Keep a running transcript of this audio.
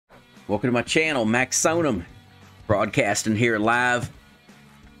Welcome to my channel, Maxonum, broadcasting here live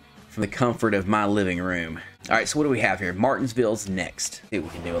from the comfort of my living room. All right, so what do we have here? Martinsville's next. See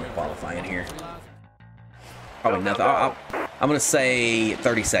what we can do on the qualifying here. Probably nothing. I'm going to say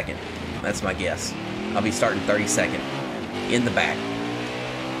 32nd. That's my guess. I'll be starting 32nd in the back.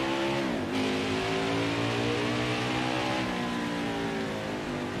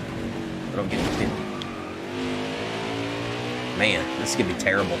 But I'm getting 50. Man, this is going to be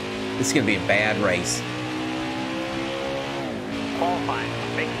terrible. This is going to be a bad race. Qualifying.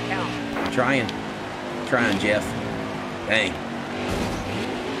 Make it count. Trying, Jeff. Dang.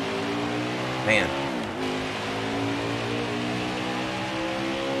 Man.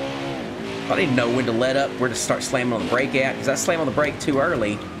 I didn't know when to let up, where to start slamming on the brake at, because I slam on the brake too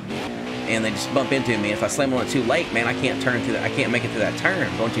early, and they just bump into me. If I slam on it too late, man, I can't turn through that. I can't make it through that turn.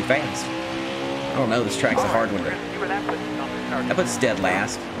 I'm going too fast. I don't know. This track's a hard one. That puts dead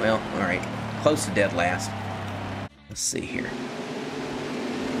last. Well, all right, close to dead last. Let's see here.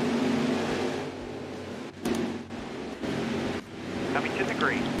 Coming to the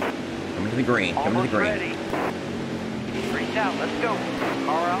green. Coming to the green. Coming to the green. Ready. Green's out. Let's go.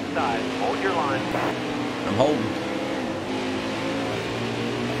 Car outside. Hold your line. I'm holding.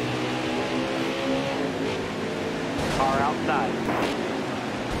 Car outside.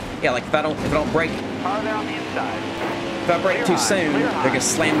 Yeah, like if I don't brake. Car there on the inside. If I brake too soon, they're going to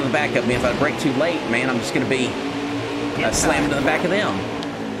slam into the back of me. If I brake too late, man, I'm just going to be slamming into the back of them.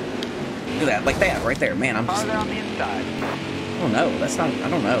 Look at that, like that, right there. Man, I'm just... Car there on the inside. Oh, no, that's not... I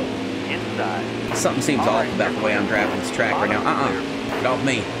don't know. Inside. Something seems off about the way I'm driving this track right now. Get off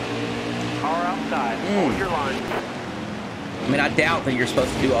me. Car outside. Hold your line. I mean, I doubt that you're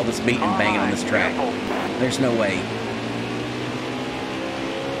supposed to do all this beating and banging on this track. There's no way.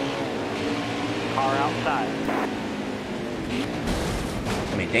 Car outside.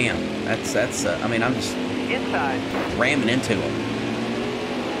 I mean, damn. That's I mean, I'm just inside. ramming into them.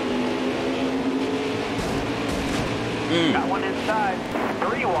 Got one inside.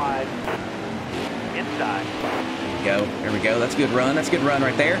 3 wide. Inside. There we go. That's a good run. That's a good run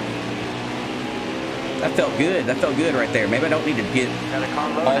right there. That felt good. That felt good right there. Maybe I don't need to get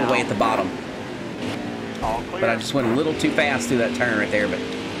all the way at the bottom. All clear. But I just went a little too fast through that turn right there. But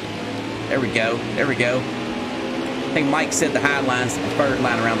there we go. There we go. I think Mike said the high line's the preferred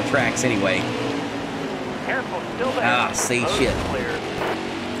line around the tracks anyway. Careful, still there. Ah, see, shit. Clear.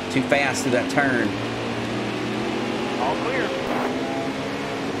 Too fast through that turn. All clear.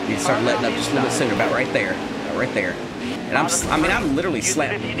 You start letting up just a little bit sooner, about right there. About right there. And I'm literally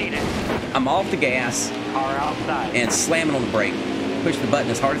slamming. I'm off the gas and slamming on the brake. Push the button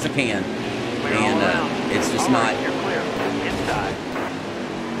as hard as I can. And it's just not. You're clear. Inside.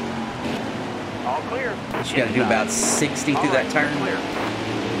 All clear. You got to do about 60 through that turn.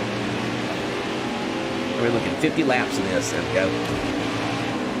 We're looking 50 laps of this. There we go.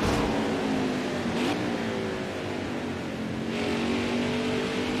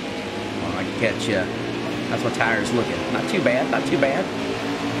 Catch how's my tires looking? Not too bad, not too bad.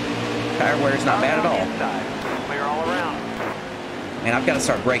 Tire wear's not bad at all. Clear all around. Man, I've got to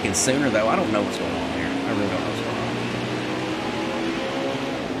start braking sooner though. I don't know what's going on here. I really don't know what's going on.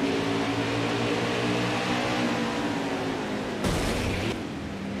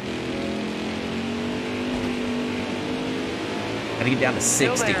 Gotta get down to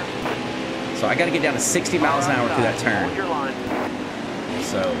 60. So I gotta get down to 60 miles an hour through that turn. Hold your line.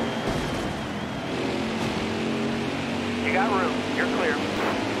 So you got room. You're clear.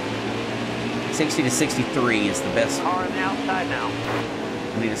 60 to 63 is the best. Car on the outside now.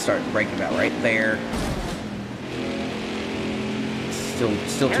 I need to start braking about right there. Still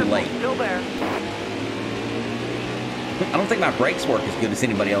too late. Still there. I don't think my brakes work as good as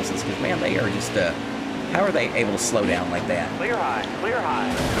anybody else's because, man, they are just, how are they able to slow down like that? Clear high. Clear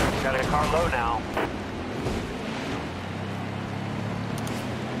high. Got a car low now.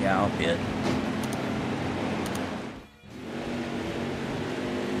 Yeah, I'll pit.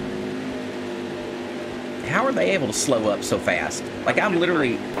 How are they able to slow up so fast? Like, I'm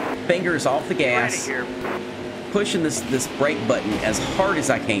literally fingers off the gas, pushing this brake button as hard as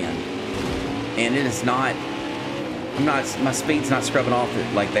I can, and it is not. My speed's not scrubbing off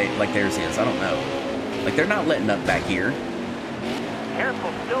it like theirs is. I don't know. Like, they're not letting up back here.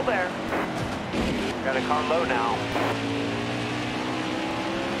 Careful, still there. Got a car low now.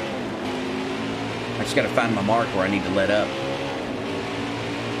 I just got to find my mark where I need to let up.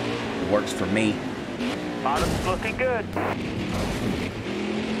 It works for me. Bottom's looking good.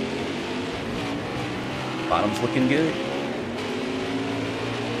 Bottom's looking good.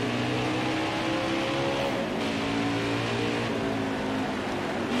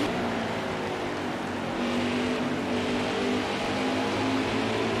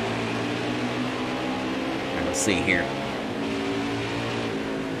 see here.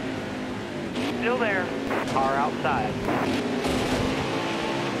 Still there. Car outside.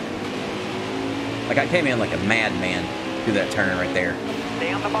 Like I came in like a madman through that turn right there.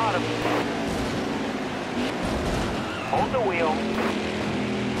 Stay on the bottom. Hold the wheel.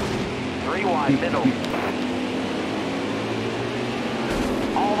 3 wide middle.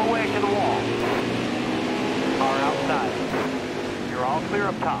 All the way to the wall. Car outside. You're all clear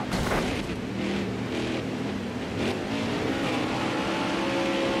up top.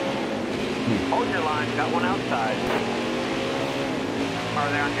 Hold your line, got one outside. Car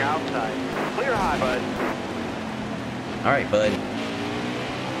there on your outside. Clear high, bud. All right, bud.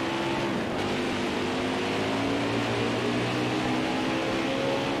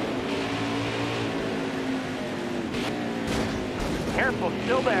 Careful,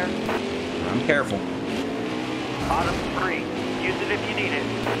 still there. I'm careful. Bottom's free. Use it if you need it.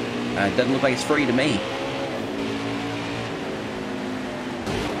 It doesn't look like it's free to me.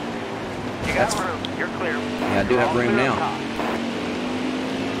 You got room. You're clear. Yeah, I do have room now.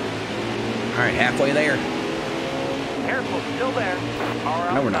 All right, halfway there. Careful, still there.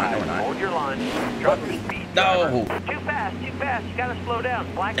 Car No, we're not. outside. No, we're not. Hold your line. Drop your speed. No. driver. Too fast, too fast. You gotta slow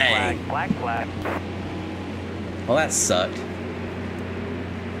down. Black Dang. flag, black flag. Well, that sucked.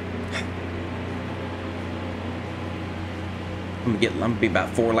 I'm gonna be about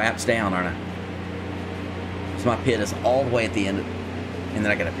 4 laps down, aren't I? So my pit is all the way at the end, and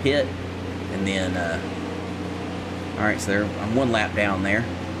then I got a pit, and then all right, so I'm 1 lap down there.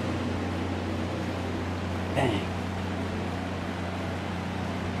 Dang.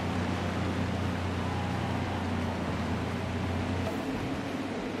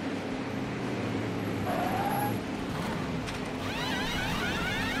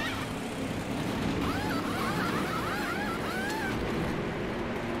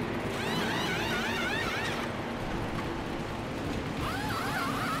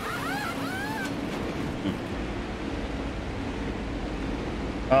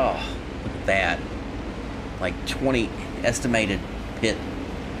 Oh, look at that. Like 20 estimated pit.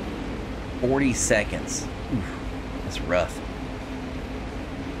 40 seconds. Oof, that's rough.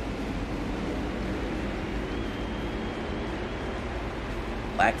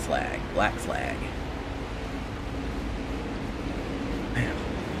 Black flag, black flag. Man,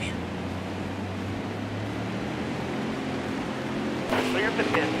 man. Clear up the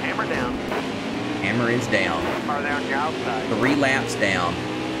pit. Hammer down. Hammer is down. Car there on your outside. 3 laps down.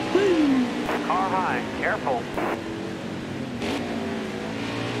 Woo! Car high. Careful.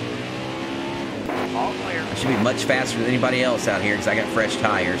 All clear. I should be much faster than anybody else out here because I got fresh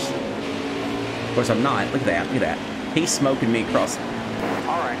tires. Of course, I'm not. Look at that. Look at that. He's smoking me across.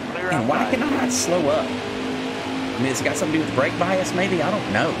 All right. Clear Man, why outside. can I not slow up? I mean, has it got something to do with brake bias, maybe? I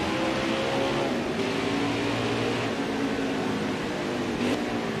don't know.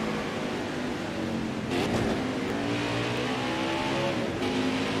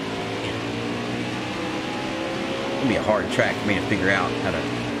 It's gonna be a hard track for me to figure out how to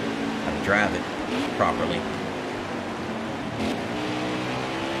drive it properly.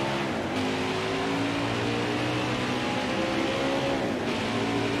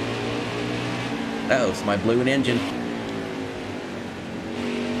 Uh-oh, somebody blew an engine.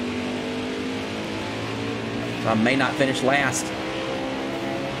 So I may not finish last.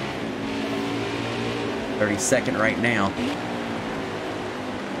 32nd right now.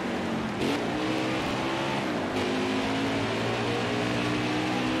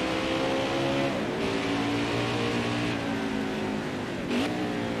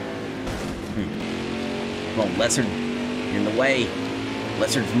 Come on, Lessard, you're in the way.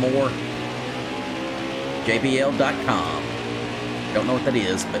 Lessard's more. JBL.com. Don't know what that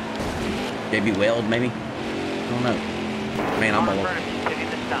is, but JB Weld, maybe? I don't know. Man, I'm Car in all... front of you. Pity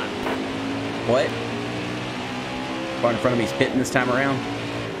this time. What? Car in front of me's pitting this time around?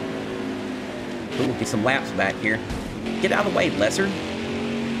 Ooh, get some laps back here. Get out of the way, Lessard.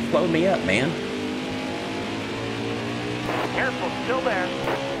 Slow me up, man. Careful, still there.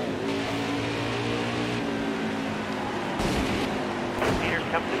 Peters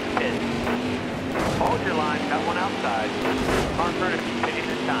come to the pit. Hold your line, got one outside. Car in front of you, pity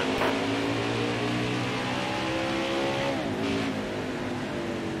this time.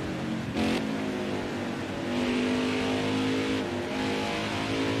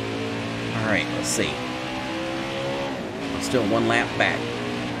 All right, let's see. I'm still 1 lap back.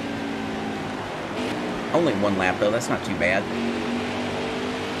 Only 1 lap, though. That's not too bad.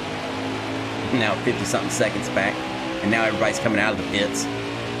 Now 50-something seconds back. And now everybody's coming out of the pits.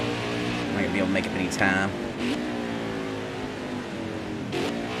 I'm not going to be able to make up any time.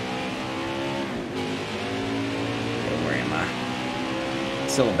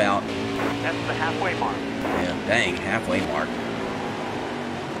 Still about. That's the halfway mark. Yeah, dang, halfway mark.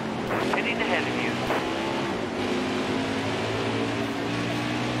 Hitting ahead of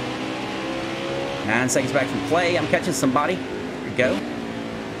you. 9 seconds back from play. I'm catching somebody. Here we go.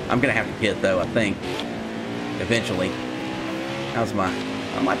 I'm gonna have to pit though, I think. Eventually. How's my...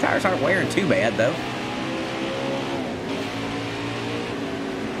 Well, my tires aren't wearing too bad though.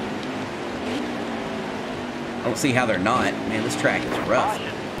 I don't see how they're not. Man, this track is rough.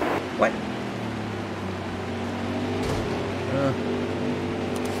 What?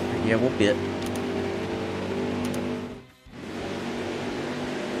 Yeah, we'll pit.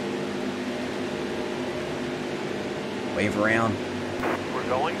 Wave around. We're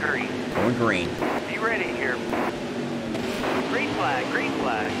going green. Going green. Be ready here. Green flag, green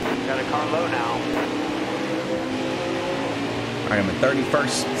flag. Got a car low now. Alright, I'm in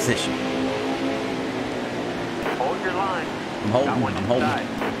 31st position. Hold your line. I'm holding, Got one I'm holding. inside.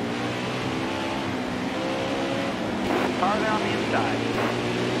 Car there on the inside.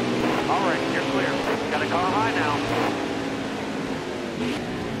 Alright, you're clear. Got a car high now.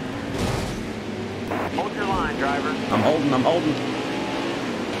 Hold your line, driver. I'm holding, I'm holding.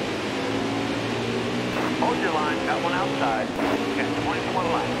 Hold your line. Got one outside. Got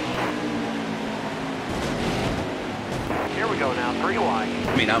 21 left. Here we go now. 3 wide.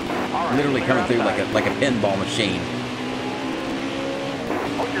 I mean, I'm Alright, literally clear coming through outside. like a pinball machine.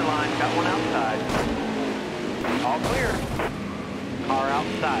 Hold your line. Got one outside. All clear. Car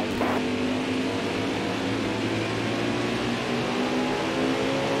outside.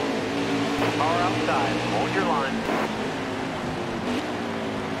 Car outside. Hold your line.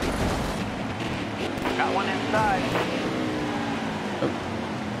 Got one inside. Oh.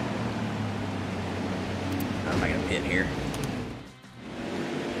 I'm not gonna pit here.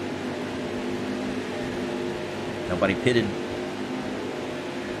 Nobody pitted.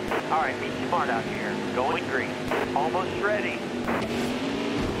 All right, be smart out here. Going green. Almost ready.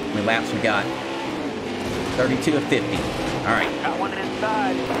 How many laps we got? 32 of 50. All right. Got one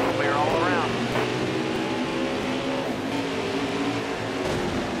inside. Clear all around.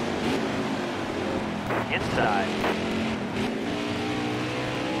 Inside.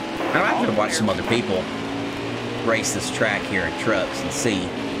 I'm actually gonna watch some other people race this track here in trucks and see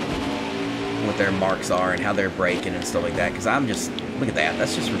what their marks are and how they're braking and stuff like that. Because I'm just, look at that.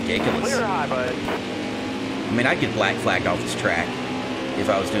 That's just ridiculous. Clear high, bud. I mean, I'd get black flagged off this track if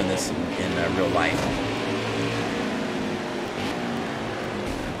I was doing this in real life.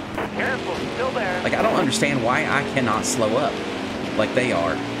 Careful, still there. Like, I don't understand why I cannot slow up like they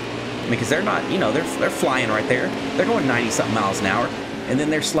are. I mean, because they're not, you know, they're flying right there. They're going 90-something miles an hour, and then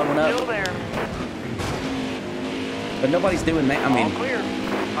they're slowing up. Still there. But nobody's doing that. I All mean, clear.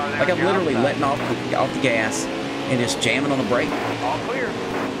 like I'm literally letting off the gas and just jamming on the brake. All clear.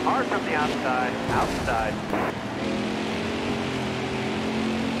 Hard from the outside. Outside.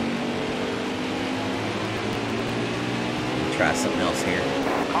 Try something else here.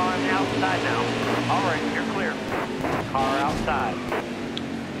 Car on the outside now. All right, you're clear. Car outside.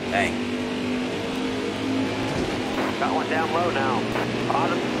 Dang. Got one down low now.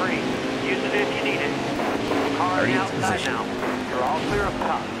 Bottom free. Use it if you need it. Car on the 30th outside position. now. You're all clear up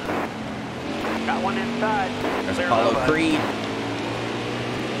top. Got one inside. There's Clear Apollo low, bud. Creed.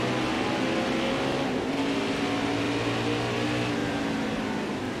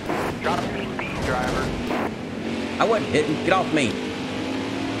 Drop your speed, driver. I wasn't hitting. Get off me.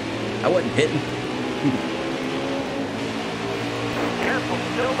 I wasn't hitting. Careful,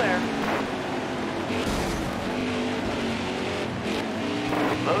 still there.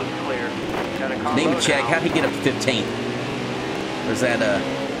 Load's clear. Got a car Name low and check. now. How'd he get up to 15? Or is that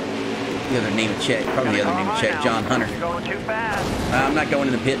the other name and check? Probably the Got a other car name and high check. now. John Hunter. You're going too fast. I'm not going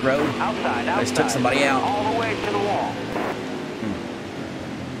in the pit road. Outside, I just outside. took somebody out. All the way to the wall.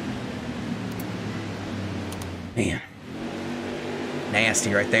 Man.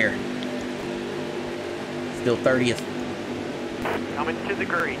 Nasty right there. Still 30th. Coming to the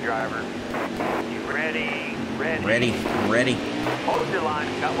green, driver. You ready? Ready. Ready. I'm ready. Hold your line.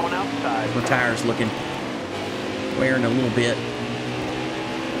 Got one outside. My tires looking wearing a little bit.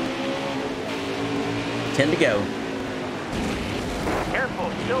 10 to go.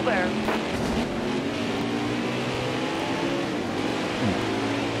 Careful, still there.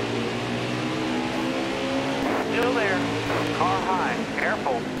 Still there. Car high.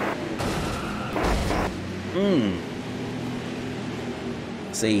 Careful.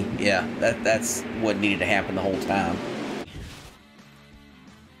 See, yeah, that's what needed to happen the whole time.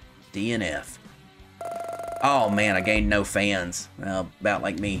 DNF. Oh man, I gained no fans. Well, about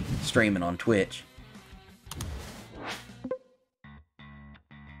like me streaming on Twitch.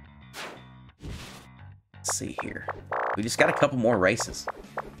 see here. We just got a couple more races.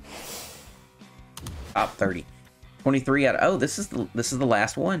 Top 30. 23 out of... Oh, this is the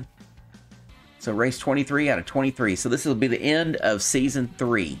last one. So race 23 out of 23. So this will be the end of season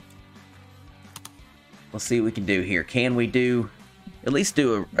 3. Let's see what we can do here. Can we do... At least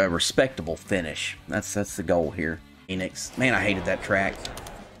do a respectable finish. That's the goal here. Phoenix. Man, I hated that track.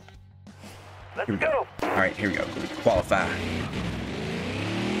 Let's Here we go. All right, here we go. Qualify.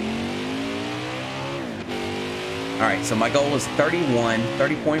 All right, so my goal is 30.1.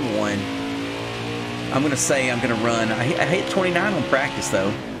 I'm going to say I'm going to run... I hit 29 on practice,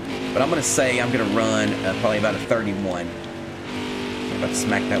 though. But I'm going to say I'm going to run probably about a 31. I'm about to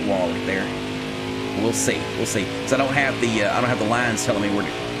smack that wall right there. We'll see. We'll see. Because I don't have the lines telling me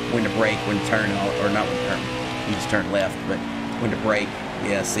when to brake, when to turn, or not when to turn. You just turn left, but when to brake.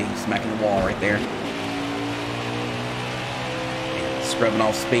 Yeah, see, smacking the wall right there. And scrubbing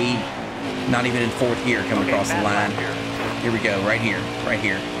off speed. Not even in 4th gear coming across the line. Here we go. Right here. Right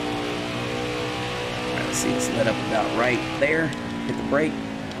here. All right, let's see. It's lit up about right there. Hit the brake.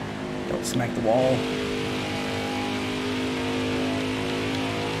 Don't smack the wall.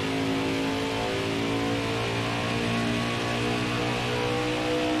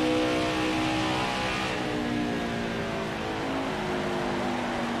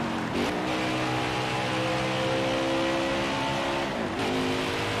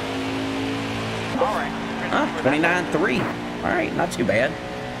 All right. 29.3. All right, not too bad.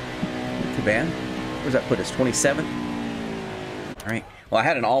 Not too bad. Where does that put us? 27th. All right. Well, I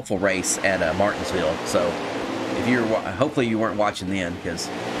had an awful race at Martinsville, so if you're, hopefully you weren't watching then, because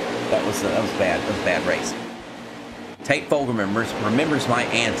that was bad. That was a bad race. Tate Fogle remembers my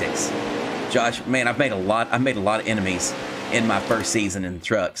antics. Josh, man, I've made a lot of enemies in my first season in the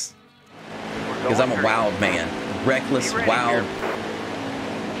trucks, because I'm a wild man, reckless, wild.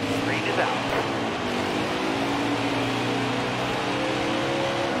 Range is out.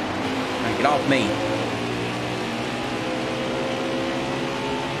 Get off me.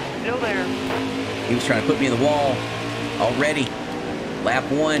 Still there. He was trying to put me in the wall already. Lap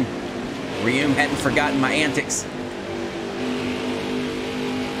 1. Reum hadn't forgotten my antics.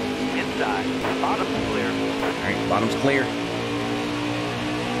 Inside. Bottom's clear. All right, bottom's clear.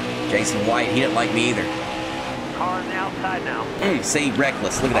 Jason White, he didn't like me either. Car on the outside now. See,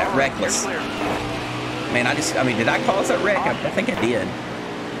 reckless. Look at that, All right, reckless. you're clear. Man, I mean, did I cause that wreck? I think I did.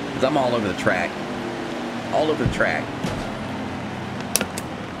 Because I'm all over the track. All over the track.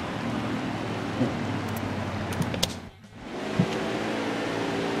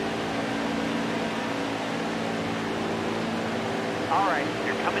 All right,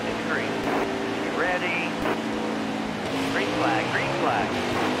 you're coming to green. You ready? Green flag, green flag.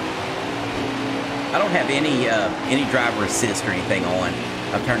 I don't have any driver assist or anything on.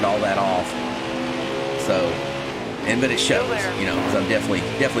 I've turned all that off. So, but it shows, you know, because I'm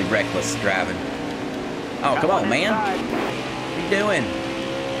definitely reckless driving. Oh, come on, man. What are you doing?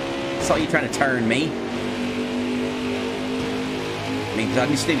 I saw you trying to turn me. I mean, I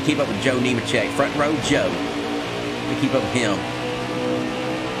just need to keep up with Joe Nemechek. Front row Joe. To keep up with him.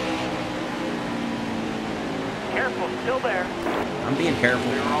 Careful, still there. I'm being careful.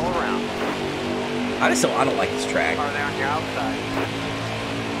 You're all around. I don't like this track. Car there on your outside.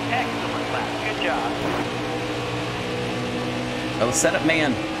 Excellent lap. Good job. Well, the setup,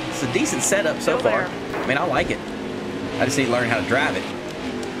 man, it's a decent setup so far. I mean, I like it. I just need to learn how to drive it.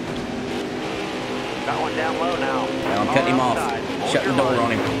 Got one down low now. Now I'm cutting him off. Shutting the door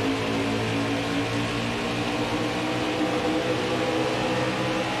on him.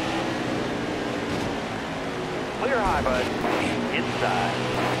 Clear high, bud. Inside.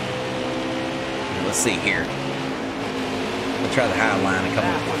 Let's see here. We'll try the high line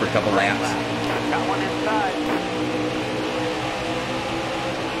for a couple laps. Got one inside.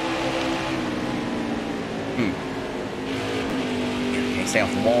 Can't stay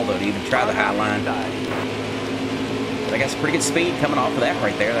off the wall though to even try the high line. But I got some pretty good speed coming off of that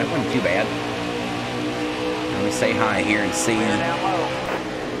right there. That wasn't too bad. Let me stay high here and see.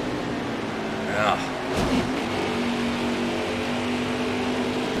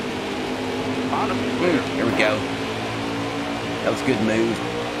 Here we go. That was a good move.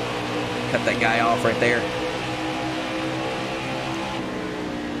 Cut that guy off right there.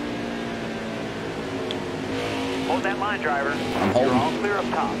 Hold that line, driver. I'm holding. You're all clear up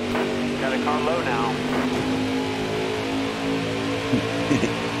top. Got a car low now.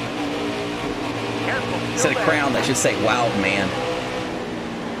 Careful. Instead of crown, that should say wild man.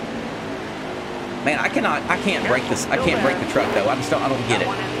 Man, I can't break this. I can't break the truck though. I don't get it.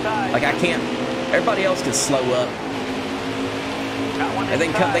 Like I can't. Everybody else can slow up. And they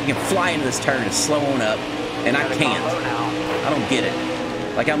can fly into this turn and slow on up. and I can't. I don't get it.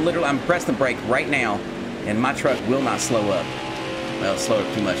 Like I'm pressing the brake right now, and my truck will not slow up. Well, it slowed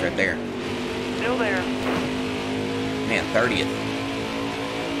up too much right there. Still there. Man, 30th.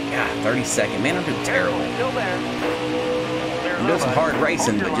 God, 32nd. Man, I'm doing terrible. Still there. I'm doing some hard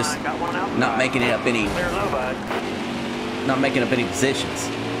racing, but just not making it up any. Not making up any positions.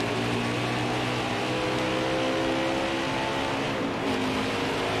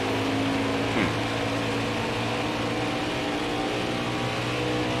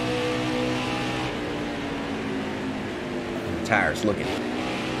 Tires looking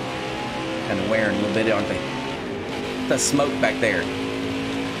kind of wearing a little bit, aren't they? The smoke back there.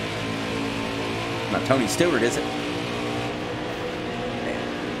 Not Tony Stewart, is it? Man.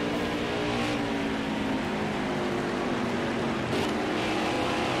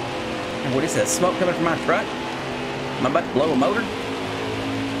 And what is that smoke coming from my truck? Am I about to blow a motor?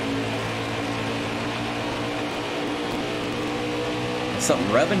 Is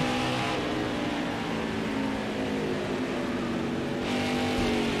something rubbing?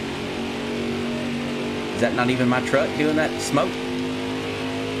 Is that not even my truck doing that smoke?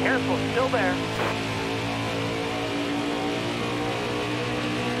 Careful, still there.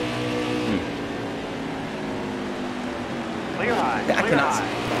 Clear high.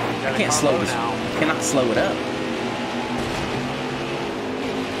 I can't slow this. I cannot slow it up.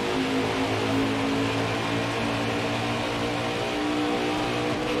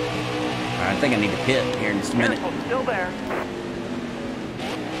 I think I need to pit here in just a minute. Careful, still there.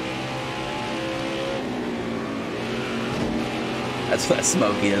 That's what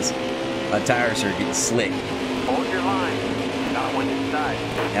smoke is. My tires are getting slick. Hold your line. Got one inside.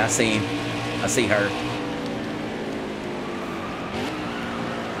 Yeah, I see him. I see her.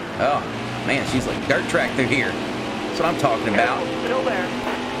 Oh, man, she's like dirt track through here. That's what I'm talking about. Still there.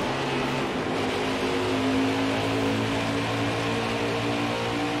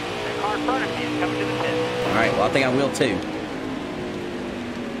 The car in front of you is coming to the pit. All right, well, I think I will too.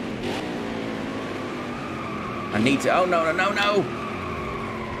 I need to. Oh, no, no, no, no.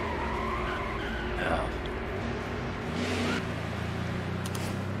 Oh.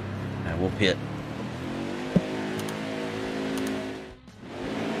 Now we'll pit.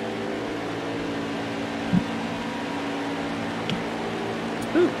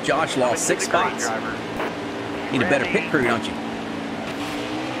 Ooh, Josh lost 6 spots. Need a better pit crew, don't you?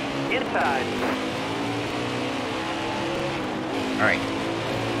 Inside. All right.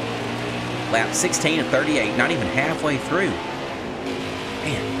 Lap 16 of 38, not even halfway through.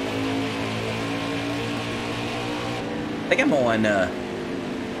 Man. I think I'm on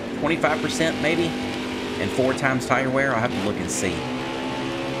 25% maybe, and 4 times tire wear. I'll have to look and see.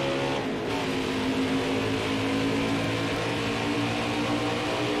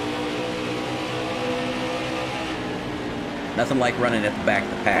 Nothing like running at the back of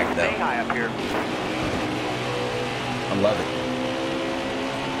the pack, though. Stay high up here. I love it.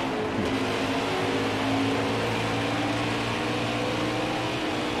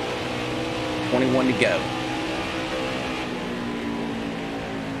 21 to go.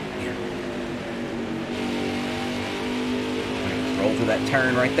 Roll through that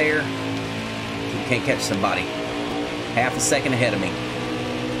turn right there. You can't catch somebody. Half a second ahead of me.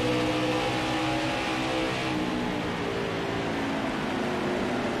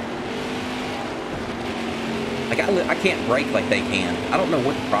 Like I can't brake like they can. I don't know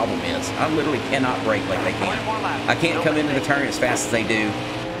what the problem is. I literally cannot brake like they can. I can't come into the turn as fast as they do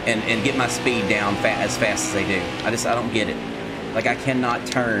and get my speed down as fast as they do. I don't get it. Like I cannot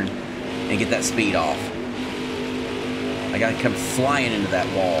turn and get that speed off. Like I come flying into that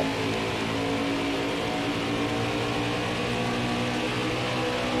wall.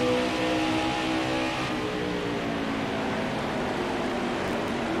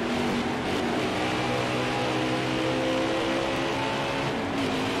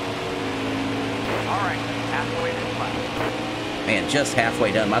 Man, just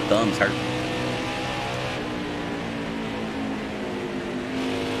halfway done. My thumbs hurt.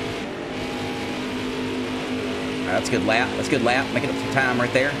 All right, that's a good lap. That's a good lap. Making up some time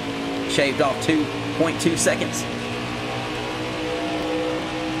right there. Shaved off 2.2 seconds.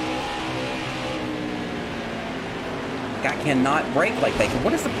 I cannot brake like they can.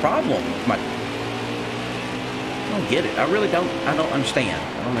 What is the problem? I don't get it. I really don't. I don't understand.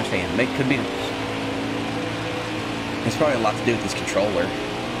 I don't understand. It could be. It's probably a lot to do with this controller.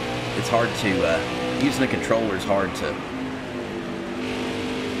 It's hard to, using a controller is hard to...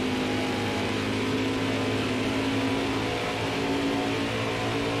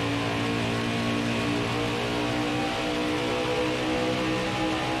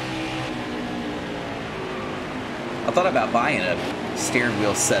 I thought about buying a steering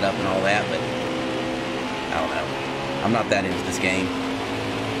wheel setup and all that, but I don't know. I'm not that into this game.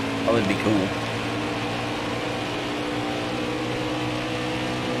 Oh, it'd be cool.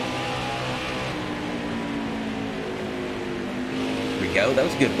 There we go. That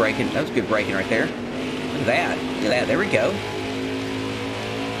was good braking. That was good braking right there. Look at that. Look at that. There we go. See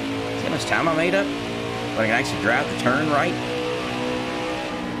how much time I made up? But I can actually drive the turn right.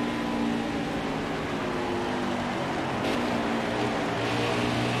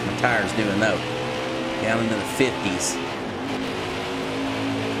 My tire's doing though. Down into the 50s.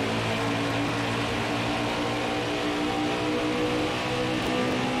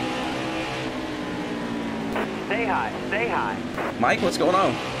 Stay high, stay high. Mike, what's going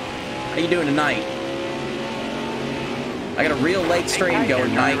on? How you doing tonight? I got a real late stream going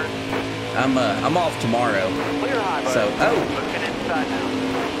tonight. I'm off tomorrow. Clear high, bud. So, oh, Looking inside now.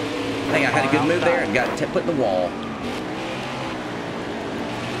 I think I had a good move there and got put in the wall.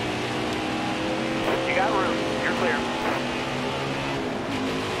 You got room. You're clear.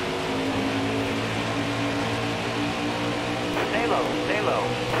 Stay low, stay low.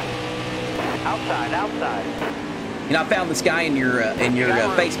 Outside, outside. You know, I found this guy in your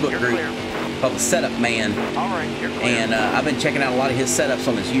Facebook group called the Setup Man, All right, you're clear. and I've been checking out a lot of his setups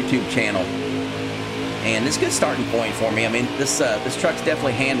on his YouTube channel. And it's a good starting point for me. I mean, this truck's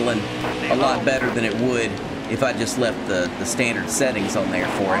definitely handling a lot better than it would if I just left the standard settings on there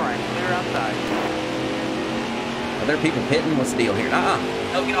for it. All right, clear outside. Are there people pitting? What's the deal here?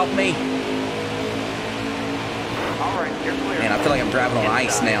 Don't get off me. All right, you're clear. Man, I feel like I'm driving on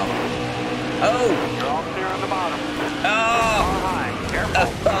ice now. Oh! You're all clear on the bottom. Oh! All high, careful.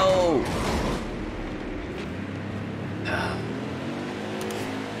 Oh!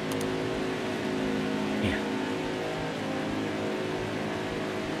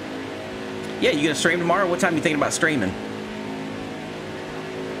 Yeah, you gonna stream tomorrow? What time are you thinking about streaming?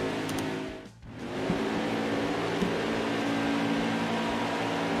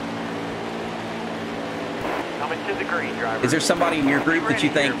 Coming to the green, driver. Is there somebody in your group that you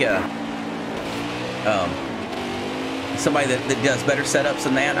think, somebody that does better setups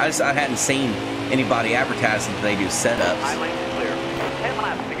than that? I hadn't seen anybody advertising that they do setups. High lane's clear. 10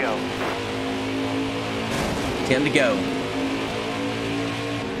 laps to go. 10 to go.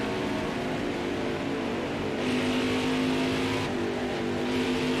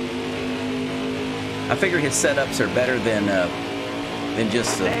 I figure his setups are better than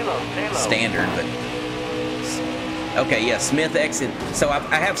just the standard, but okay, yeah, Smith exit. So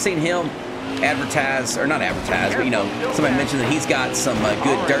I have seen him advertise, or not advertise, but you know, somebody mentioned that he's got some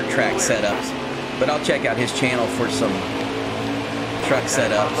good dirt track setups. But I'll check out his channel for some truck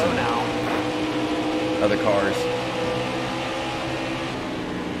setups and other cars.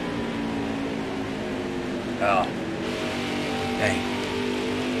 Oh, dang.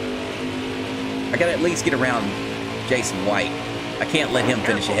 I gotta at least get around Jason White. I can't let him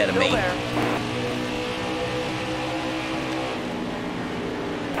finish ahead of me.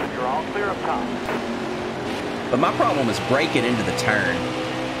 You're all clear up top. But my problem is breaking into the turn.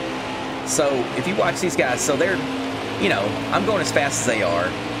 So if you watch these guys, so they're, you know, I'm going as fast as they are,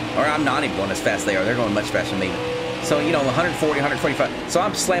 or I'm not even going as fast as they are. They're going much faster than me. So, you know, 140, 145. So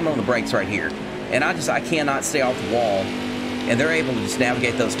I'm slamming on the brakes right here. And I cannot stay off the wall. And they're able to just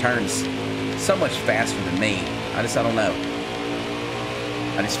navigate those turns so much faster than me. I don't know.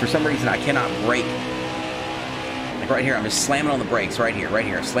 For some reason, I cannot brake. Like right here, I'm just slamming on the brakes right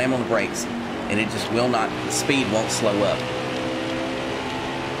here, slamming on the brakes. And it just will not, the speed won't slow up.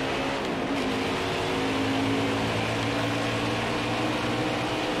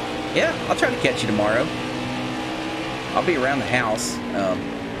 Yeah, I'll try to catch you tomorrow. I'll be around the house.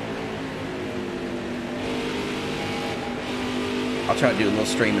 I'll try to do a little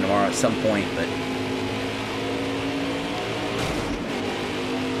streaming tomorrow at some point, but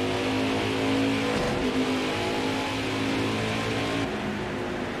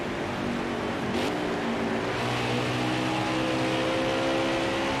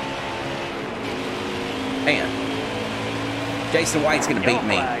man, Jason White's gonna beat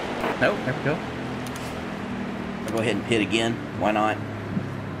me. Nope, there we go. I'll go ahead and pit again. Why not?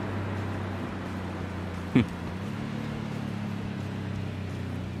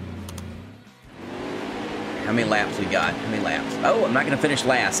 How many laps we got? How many laps? Oh, I'm not going to finish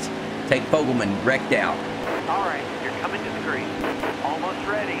last. Take Fogelman wrecked out. All right, you're coming to the green. Almost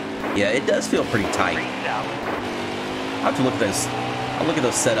ready. Yeah, it does feel pretty tight. Out. I'll have to look at those. I'll look at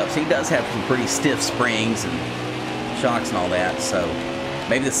those setups. He does have some pretty stiff springs and shocks and all that. So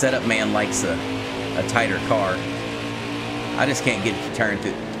maybe the setup man likes a tighter car. I just can't get it to turn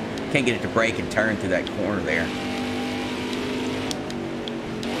through. Can't get it to brake and turn through that corner there.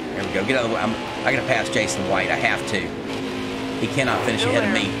 There we go. Get out of the way. I gotta pass Jason White. I have to. He cannot finish ahead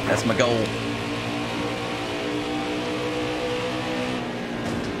of me. That's my goal.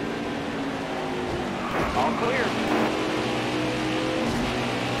 All clear.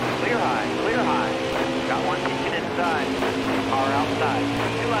 Clear high, clear high. Got one kicking inside. Car outside.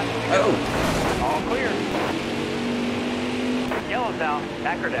 2 laps to go. Oh. All clear. Yellow's down.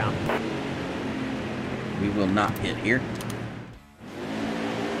 Back her down. We will not hit here.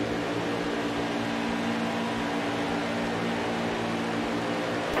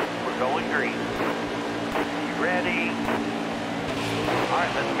 We're going green. You ready? All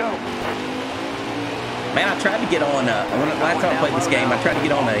right, let's go. Man, I tried to get on, last time I played this game, I tried to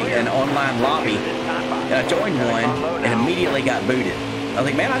get on an online lobby, and I joined one, and immediately got booted. I was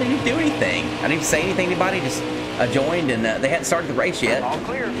like, man, I didn't even do anything. I didn't even say anything to anybody, just I joined, and they hadn't started the race yet. All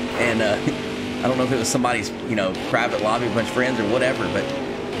clear. And I don't know if it was somebody's, private lobby, a bunch of friends or whatever, but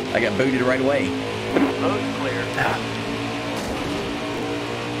I got booted right away. Road's clear.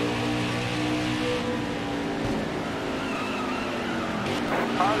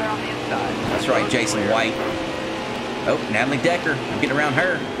 Car there on the inside. That's right, Road's Jason clear. White. Oh, Natalie Decker. I'm getting around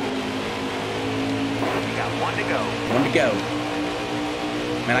her. You got 1 to go. 1 to go.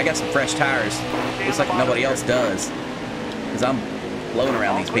 Man, I got some fresh tires. Looks like nobody else does. Because I'm blowing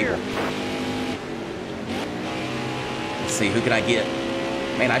around these people. Let's see, who can I get?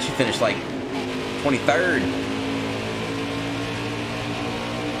 Man, I should finish like 23rd.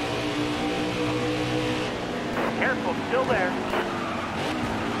 Careful, still there.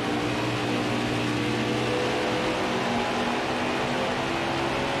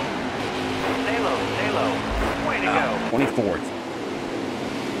 Stay low, stay low. Way to go. 24th.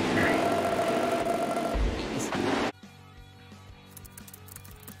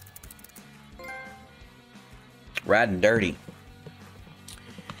 Riding dirty.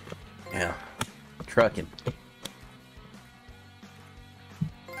 Yeah, trucking.